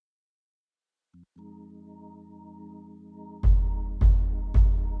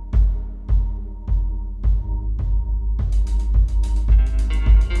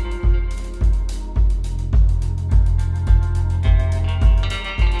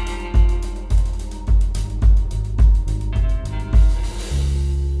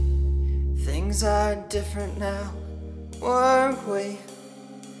Things are different now, weren't we?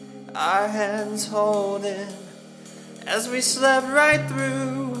 Our hands holding as we slept right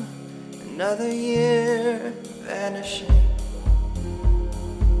through another year vanishing.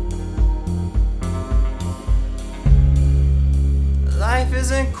 Life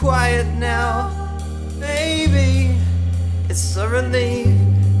isn't quiet now, baby. It's a relief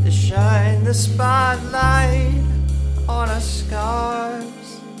to shine the spotlight on our scars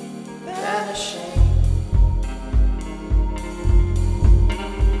vanishing.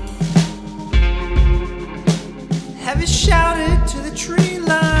 Have you shouted to the tree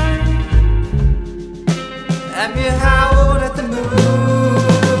line? Have you howled at the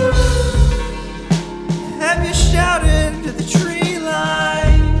moon? Have you shouted to the tree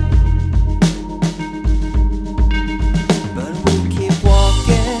line? But we keep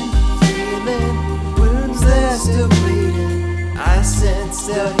walking, feeling wounds that are still bleeding. I sense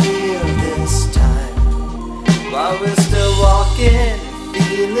they'll heal this time. While we're still walking and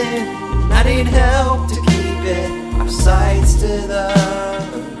feeling, I need help to keep it. Our sights to the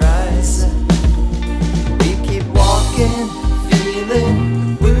horizon. We keep walking,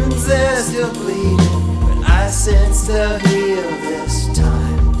 feeling wounds that are still bleeding, but I sense they'll heal this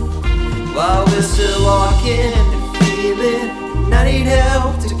time. While we're still walking and feeling, I need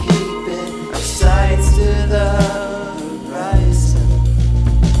help to keep it. Our sights to the horizon.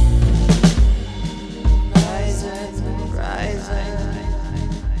 Rising, rising,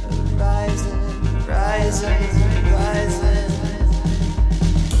 rising, rising.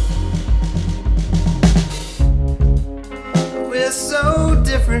 We're so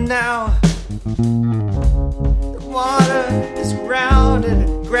different now. The water is ground and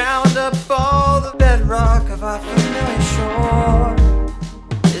it ground up all the bedrock of our familiar shore.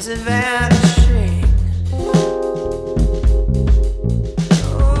 Is it vanishing?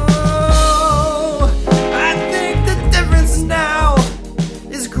 Oh, I think the difference now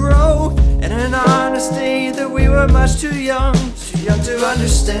is growth and an honesty that we were much too young to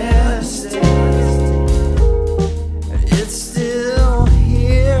understand. It's still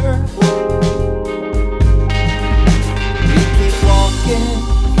here. We keep walking,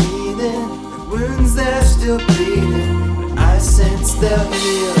 feeling the wounds that are still bleeding, but I sense they'll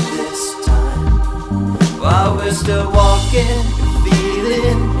heal this time. While we're still walking and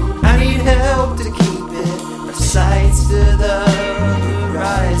feeling, I need help to keep it. Our sights to the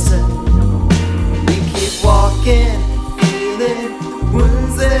horizon. We keep walking, feeling the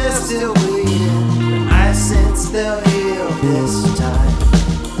wounds that are still bleeding, but I sense they'll heal this time.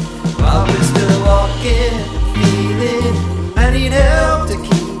 While we're still walking and feeling, I need help to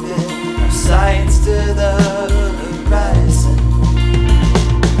keep it. Our sights to the